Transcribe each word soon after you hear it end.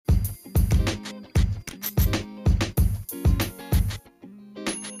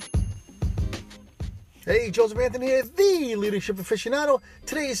Hey, Joseph Anthony here, the Leadership Aficionado.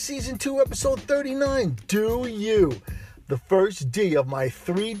 Today is Season 2, Episode 39, Do You? The first D of my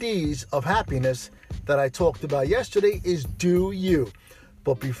 3 Ds of happiness that I talked about yesterday is do you.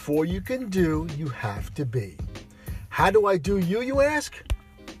 But before you can do, you have to be. How do I do you ask?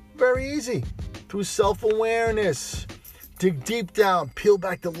 Very easy. Through self-awareness. Dig deep down, peel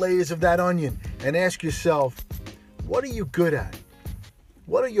back the layers of that onion, and ask yourself, what are you good at?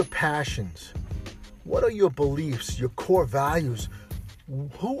 What are your passions? What are your beliefs, your core values?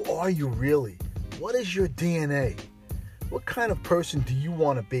 Who are you really? What is your DNA? What kind of person do you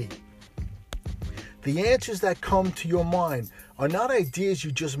want to be? The answers that come to your mind are not ideas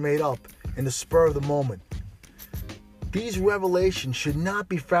you just made up in the spur of the moment. These revelations should not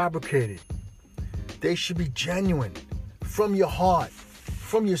be fabricated. They should be genuine, from your heart,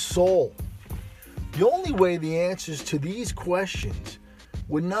 from your soul. The only way the answers to these questions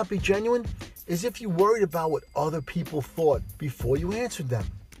would not be genuine is if you worried about what other people thought before you answered them.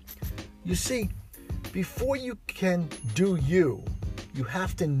 You see, before you can do you, you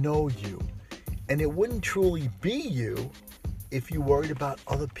have to know you. And it wouldn't truly be you if you worried about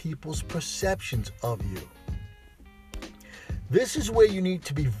other people's perceptions of you. This is where you need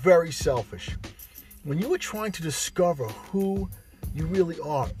to be very selfish. When you are trying to discover who you really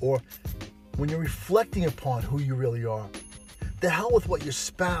are, or when you're reflecting upon who you really are, the hell with what your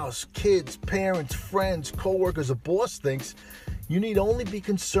spouse, kids, parents, friends, coworkers, or boss thinks. You need only be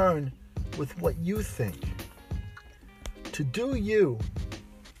concerned with what you think. To do you,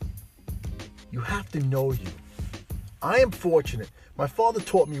 you have to know you. I am fortunate. My father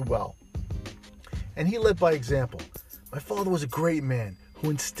taught me well, and he led by example. My father was a great man who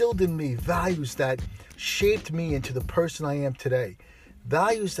instilled in me values that shaped me into the person I am today.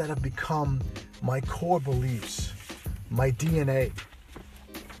 Values that have become my core beliefs. My DNA.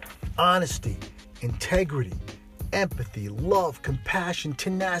 Honesty, integrity, empathy, love, compassion,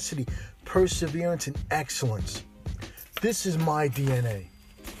 tenacity, perseverance, and excellence. This is my DNA.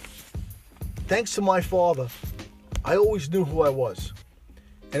 Thanks to my father, I always knew who I was.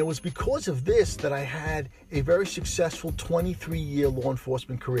 And it was because of this that I had a very successful 23-year law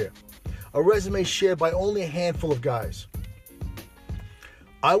enforcement career. A resume shared by only a handful of guys.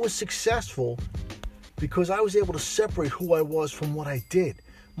 I was successful because I was able to separate who I was from what I did.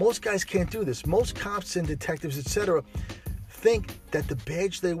 Most guys can't do this. Most cops and detectives, etc., think that the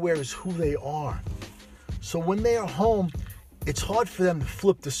badge they wear is who they are. So when they are home, it's hard for them to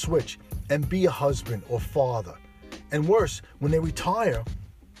flip the switch and be a husband or father. And worse, when they retire,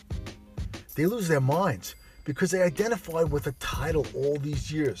 they lose their minds because they identified with a title all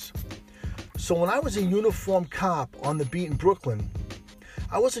these years. So when I was a uniformed cop on the beat in Brooklyn,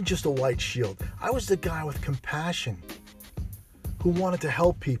 I wasn't just a white shield. I was the guy with compassion who wanted to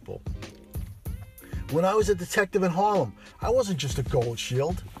help people. When I was a detective in Harlem, I wasn't just a gold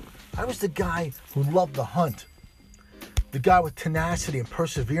shield. I was the guy who loved the hunt. The guy with tenacity and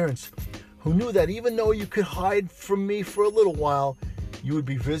perseverance who knew that even though you could hide from me for a little while, you would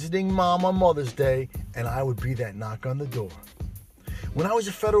be visiting Mom on Mother's Day and I would be that knock on the door. When I was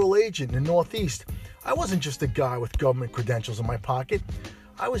a federal agent in the Northeast, I wasn't just a guy with government credentials in my pocket.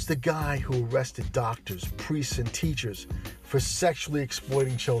 I was the guy who arrested doctors, priests, and teachers for sexually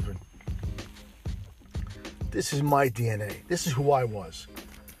exploiting children. This is my DNA. This is who I was.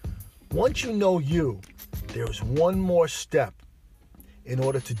 Once you know you, there is one more step in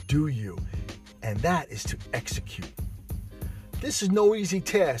order to do you, and that is to execute. This is no easy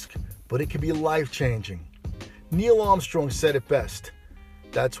task, but it can be life-changing. Neil Armstrong said it best.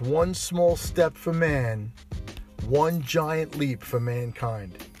 That's one small step for man, one giant leap for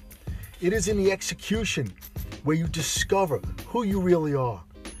mankind. It is in the execution where you discover who you really are.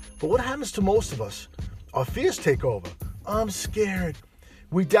 But what happens to most of us? Our fears take over. I'm scared.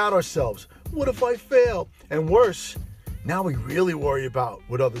 We doubt ourselves. What if I fail? And worse, now we really worry about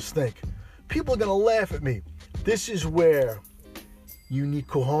what others think. People are going to laugh at me. This is where you need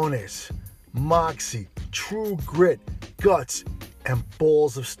cojones, moxie, true grit, guts, and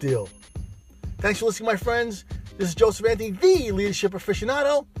balls of steel. Thanks for listening, my friends. This is Joseph Anthony, the Leadership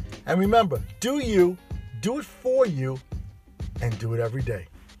Aficionado. And remember, do you, do it for you, and do it every day.